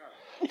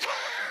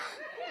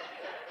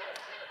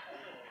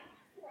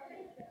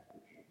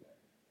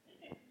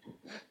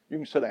 You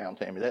can sit down,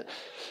 Tammy. I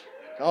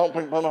don't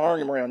think I'm going to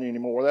argue around you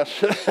anymore. And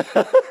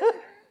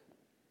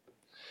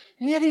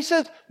yet he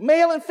says,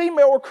 male and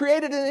female were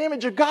created in the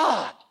image of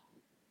God.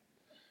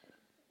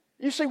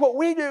 You see, what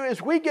we do is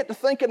we get to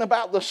thinking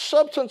about the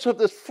substance of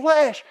this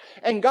flesh,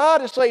 and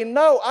God is saying,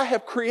 no, I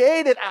have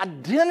created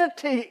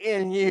identity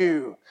in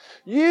you.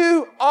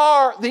 You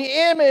are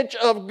the image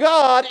of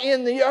God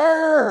in the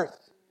earth.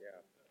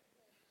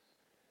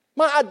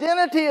 My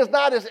identity is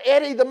not as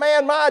Eddie the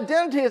man. My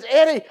identity is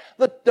Eddie,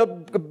 the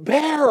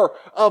bearer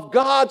of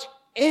God's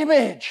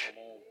image.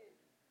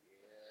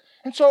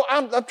 And so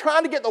I'm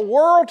trying to get the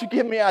world to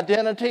give me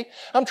identity.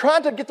 I'm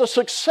trying to get the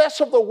success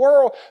of the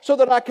world so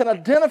that I can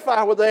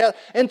identify with that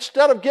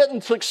instead of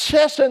getting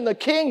success in the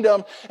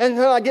kingdom. And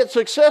then I get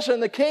success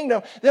in the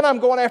kingdom, then I'm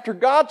going after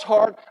God's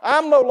heart.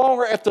 I'm no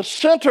longer at the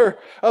center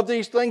of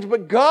these things,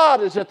 but God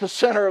is at the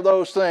center of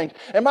those things.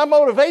 And my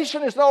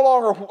motivation is no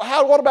longer,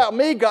 what about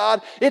me,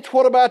 God? It's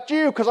what about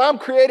you? Because I'm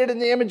created in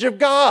the image of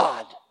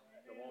God.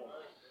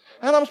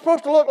 And I'm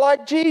supposed to look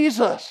like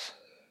Jesus.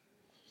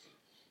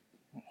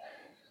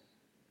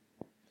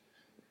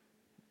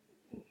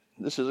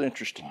 This is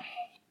interesting.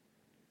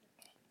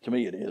 To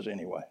me it is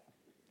anyway.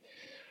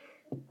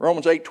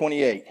 Romans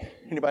 8:28.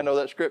 Anybody know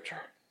that scripture?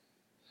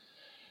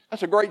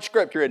 That's a great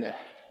scripture, isn't it?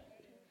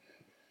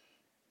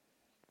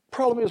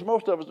 Problem is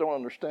most of us don't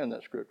understand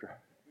that scripture.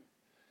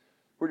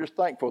 We're just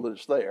thankful that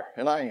it's there,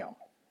 and I am.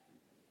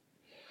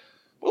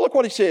 Well, look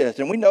what he says.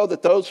 And we know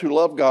that those who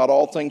love God,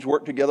 all things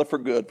work together for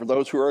good, for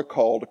those who are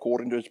called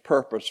according to his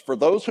purpose. For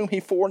those whom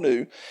he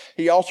foreknew,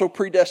 he also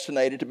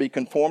predestinated to be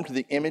conformed to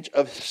the image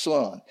of his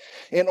Son,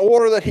 in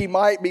order that he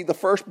might be the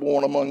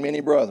firstborn among many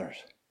brothers.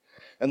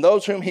 And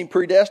those whom he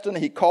predestined,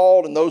 he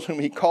called, and those whom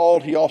he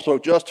called, he also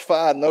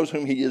justified, and those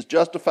whom he is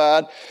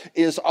justified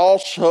is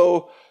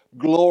also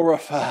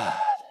glorified.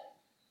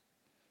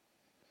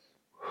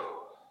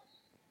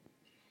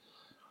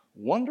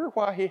 Wonder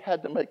why he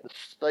had to make the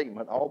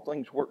statement, all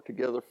things work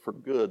together for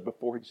good,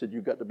 before he said,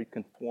 you've got to be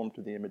conformed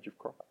to the image of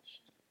Christ.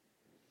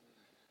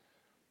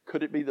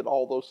 Could it be that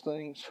all those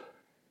things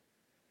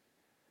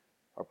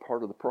are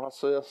part of the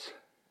process?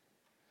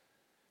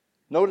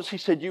 Notice he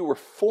said you were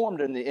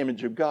formed in the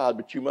image of God,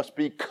 but you must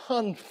be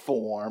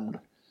conformed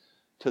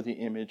to the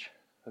image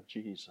of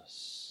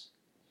Jesus.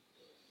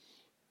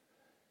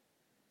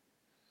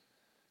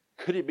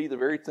 Could it be the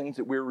very things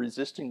that we're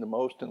resisting the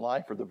most in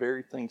life are the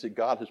very things that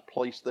God has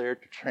placed there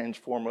to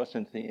transform us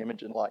into the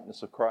image and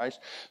likeness of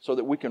Christ, so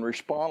that we can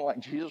respond like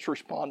Jesus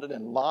responded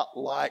and not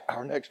like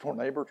our next door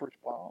neighbors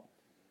respond?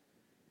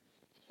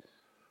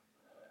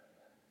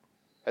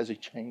 Has he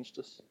changed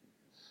us?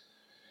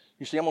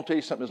 You see, I'm going to tell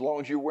you something. As long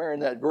as you're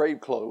wearing that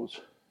grave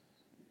clothes,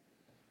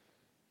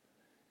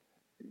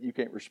 you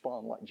can't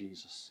respond like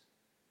Jesus.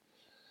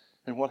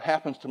 And what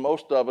happens to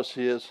most of us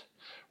is,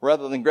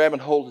 rather than grabbing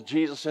hold of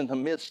Jesus in the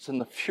midst and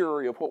the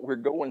fury of what we're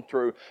going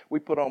through, we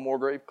put on more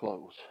grave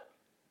clothes.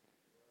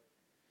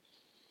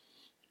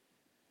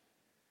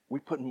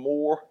 We put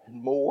more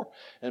and more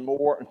and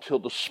more until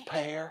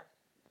despair,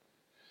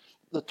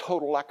 the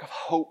total lack of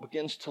hope,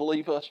 begins to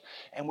leave us,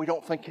 and we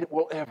don't think it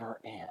will ever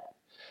end.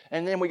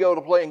 And then we go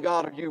to playing,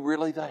 God, are you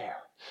really there?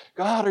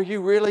 God, are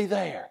you really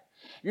there?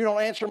 You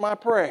don't answer my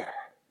prayer.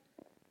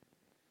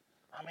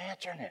 I'm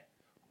answering it.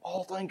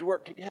 All things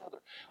work together.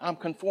 I'm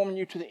conforming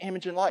you to the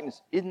image and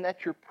likeness. Isn't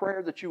that your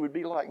prayer, that you would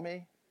be like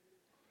me?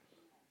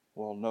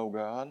 Well, no,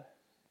 God.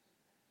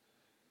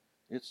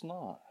 It's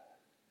not.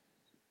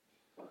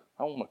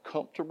 I want a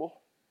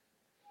comfortable,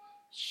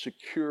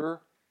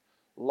 secure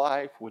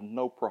life with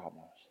no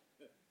problems.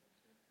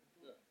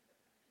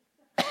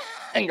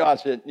 And God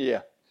said,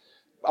 yeah,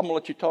 I'm going to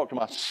let you talk to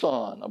my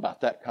son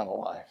about that kind of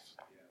life.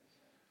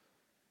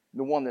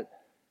 The one that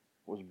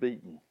was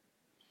beaten.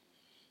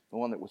 The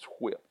one that was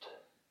whipped.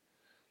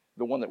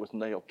 The one that was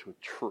nailed to a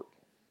tree.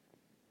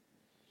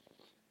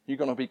 You're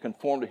going to be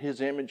conformed to his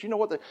image. You know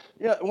what?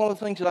 One of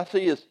the things that I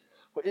see is,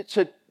 it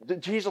said that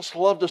Jesus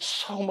loved us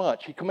so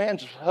much. He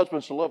commands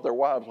husbands to love their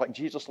wives like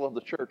Jesus loved the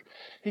church.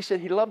 He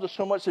said he loved us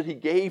so much that he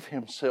gave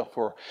himself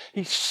for her.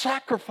 He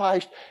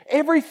sacrificed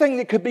everything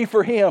that could be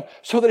for him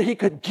so that he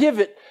could give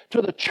it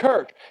to the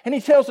church. And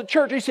he tells the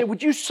church, he said,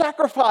 would you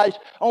sacrifice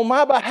on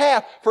my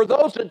behalf for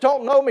those that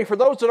don't know me, for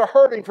those that are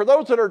hurting, for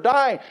those that are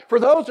dying, for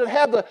those that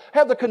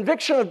have the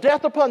conviction of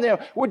death upon them?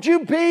 Would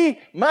you be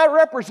my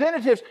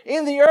representatives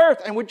in the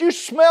earth? And would you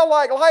smell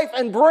like life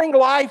and bring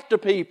life to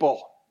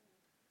people?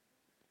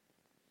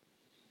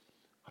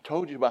 I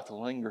told you about the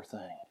linger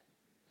thing.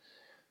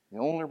 The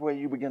only way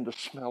you begin to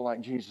smell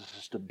like Jesus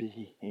is to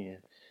be in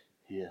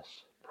his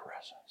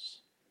presence.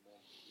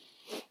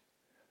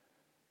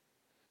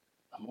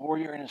 The more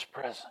you're in his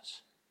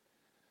presence,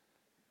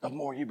 the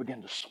more you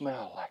begin to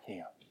smell like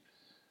him.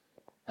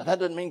 Now that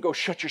doesn't mean go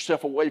shut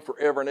yourself away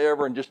forever and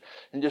ever and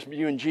just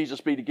you and Jesus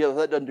be together.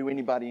 That doesn't do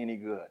anybody any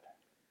good.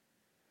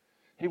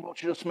 He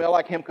wants you to smell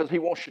like him because he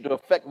wants you to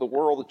affect the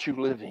world that you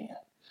live in.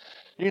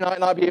 You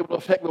might not be able to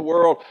affect the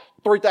world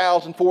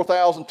 3,000,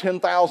 4,000,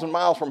 10,000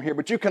 miles from here,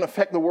 but you can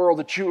affect the world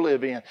that you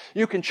live in.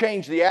 You can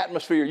change the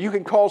atmosphere. You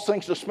can cause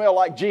things to smell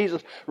like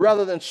Jesus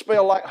rather than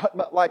smell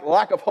like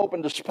lack of hope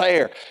and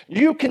despair.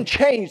 You can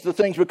change the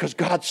things because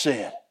God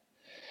said.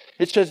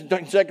 It says in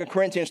 2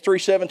 Corinthians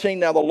 3:17,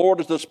 now the Lord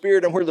is the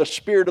Spirit, and where the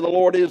Spirit of the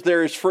Lord is,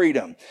 there is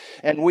freedom.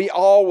 And we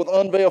all with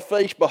unveiled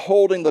face,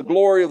 beholding the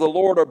glory of the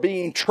Lord, are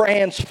being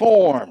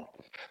transformed,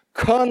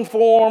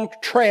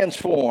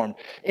 transformed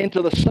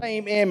into the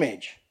same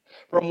image,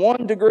 from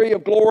one degree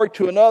of glory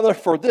to another,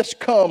 for this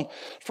come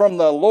from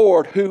the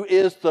Lord who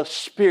is the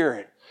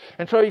Spirit.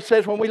 And so he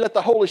says when we let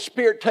the Holy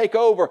Spirit take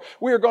over,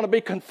 we are going to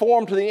be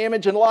conformed to the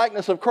image and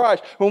likeness of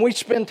Christ. When we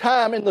spend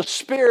time in the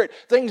Spirit,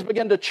 things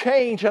begin to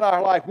change in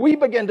our life. We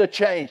begin to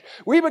change.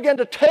 We begin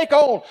to take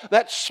on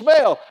that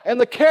smell and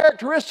the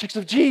characteristics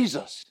of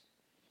Jesus.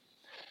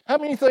 How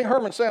many think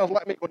Herman sounds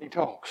like me when he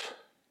talks?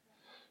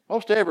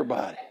 Most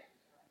everybody.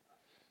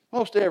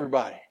 Most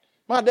everybody.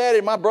 My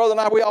daddy, my brother,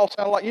 and I, we all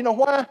sound like, you know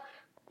why?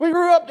 We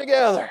grew up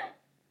together.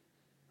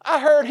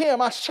 I heard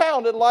him. I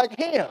sounded like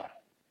him.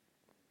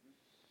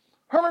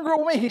 Herman grew up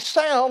with me. He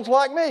sounds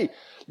like me.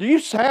 Do you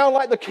sound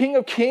like the King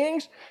of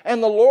Kings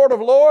and the Lord of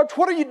Lords?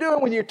 What are you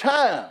doing with your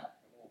time?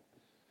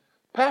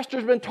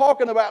 Pastor's been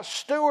talking about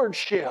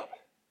stewardship.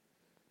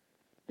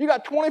 You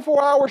got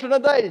 24 hours in a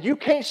day. You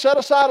can't set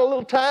aside a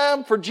little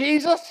time for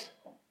Jesus?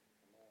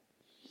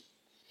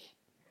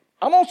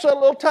 I'm going to set a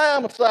little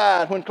time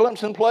aside when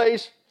Clemson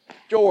plays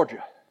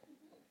Georgia.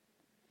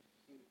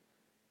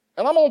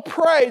 And I'm going to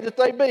pray that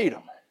they beat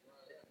them.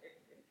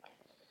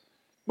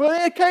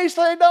 But in case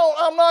they don't,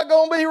 I'm not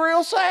going to be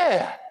real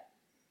sad.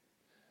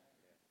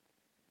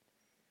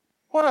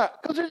 Why?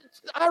 Because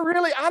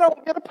I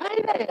don't get a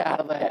payday out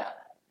of that.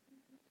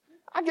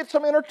 I get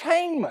some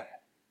entertainment.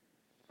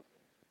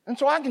 And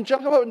so I can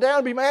jump up and down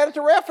and be mad at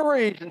the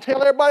referees and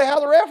tell everybody how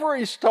the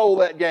referees stole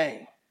that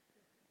game.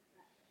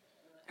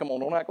 Come on,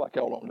 don't act like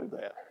y'all don't do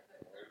that.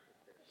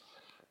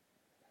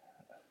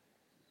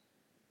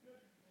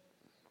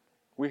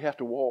 We have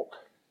to walk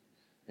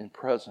in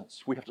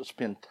presence. We have to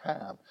spend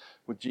time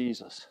with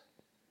Jesus.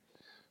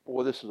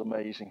 Boy, this is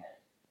amazing.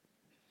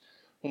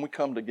 When we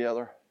come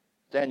together,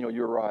 Daniel,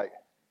 you're right.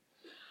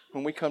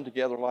 When we come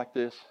together like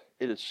this,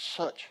 it is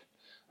such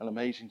an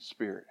amazing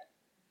spirit.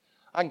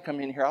 I can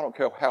come in here, I don't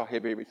care how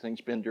heavy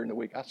everything's been during the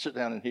week. I sit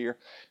down in here,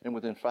 and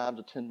within 5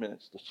 to 10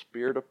 minutes, the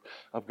Spirit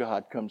of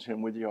God comes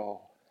in with you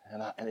all,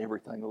 and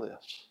everything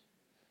lifts.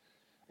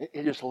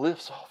 It just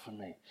lifts off of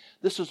me.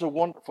 This is a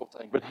wonderful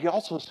thing. But he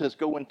also says,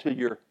 go into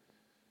your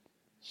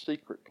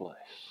secret place.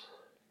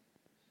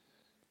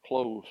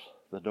 Close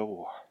the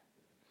door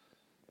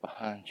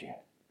behind you.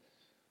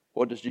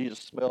 What does Jesus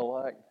smell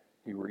like?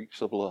 He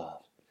reeks of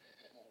love.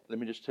 Let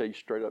me just tell you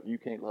straight up, you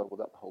can't love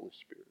without the Holy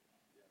Spirit.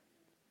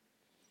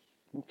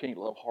 You can't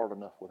love hard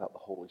enough without the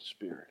Holy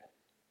Spirit.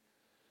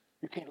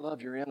 You can't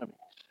love your enemies.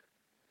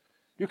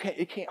 You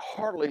can't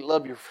hardly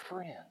love your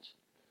friends.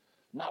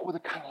 Not with the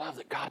kind of love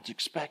that God's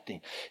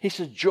expecting. He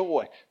says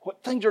joy.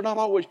 Things are not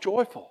always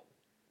joyful.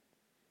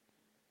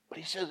 But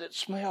he says it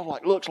smells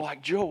like, looks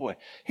like joy.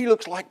 He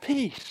looks like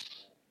peace.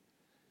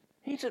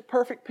 He's at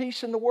perfect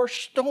peace in the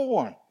worst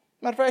storm.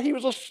 Matter of fact, he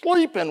was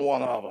asleep in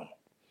one of them.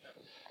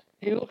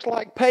 He looks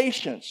like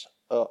patience.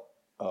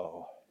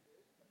 Uh-oh.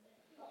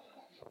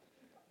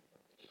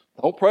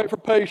 Don't pray for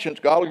patience.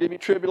 God will give you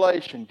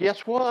tribulation.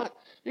 Guess what?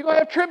 You're going to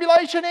have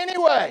tribulation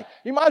anyway.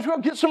 You might as well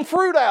get some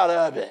fruit out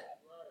of it.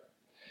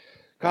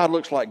 God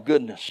looks like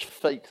goodness,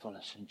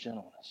 faithfulness, and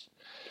gentleness.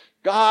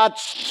 God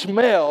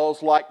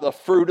smells like the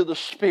fruit of the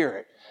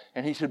Spirit.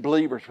 And he said,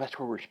 believers, that's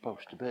where we're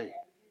supposed to be.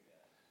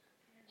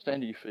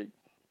 Stand to your feet.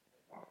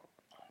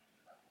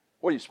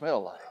 What do you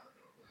smell like?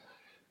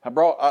 I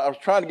was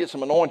trying to get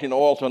some anointing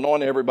oil to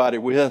anoint everybody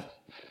with.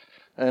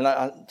 And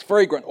it's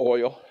fragrant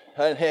oil.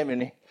 I didn't have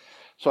any.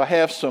 So I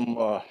have some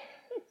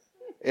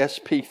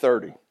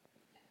SP30.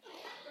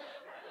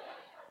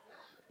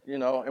 You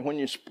know, and when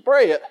you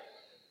spray it,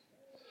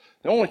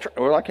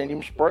 I can't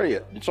even spray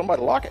it. Did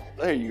somebody lock it?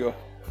 There you go.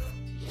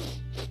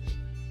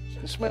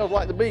 It smells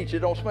like the beach. It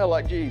don't smell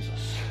like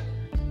Jesus.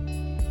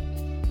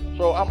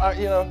 So, what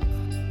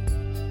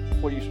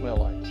do you smell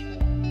like this morning?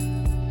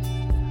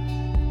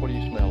 What do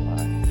you smell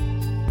like?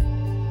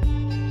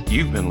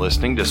 You've been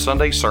listening to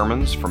Sunday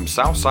sermons from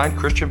Southside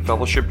Christian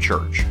Fellowship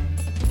Church,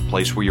 a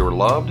place where you are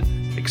loved,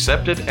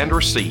 accepted, and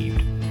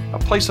received, a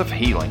place of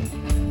healing,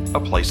 a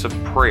place of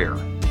prayer,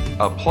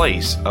 a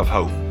place of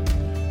hope.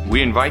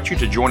 We invite you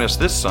to join us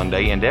this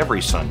Sunday and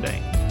every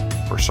Sunday.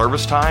 For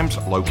service times,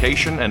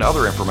 location, and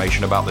other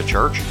information about the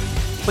church,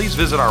 please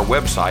visit our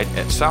website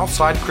at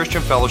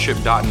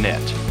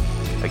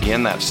southsidechristianfellowship.net.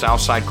 Again, that's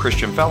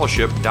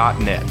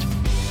southsidechristianfellowship.net.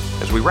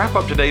 As we wrap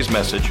up today's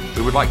message,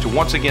 we would like to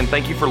once again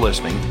thank you for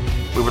listening.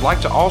 We would like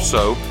to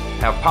also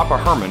have Papa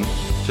Herman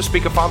to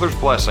speak a Father's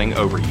blessing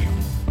over you.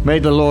 May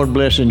the Lord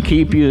bless and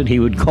keep you, that He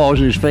would cause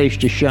His face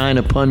to shine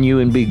upon you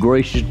and be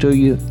gracious to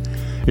you,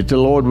 that the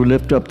Lord would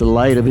lift up the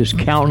light of His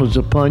countenance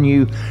upon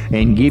you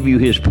and give you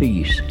His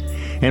peace.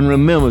 And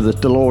remember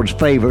that the Lord's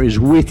favor is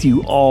with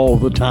you all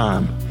the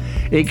time.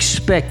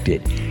 Expect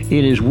it.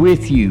 It is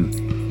with you.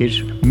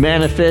 It's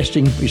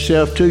manifesting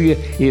itself to you.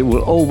 It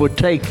will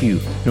overtake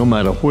you no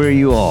matter where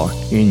you are.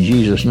 In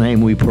Jesus'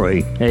 name we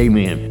pray.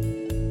 Amen.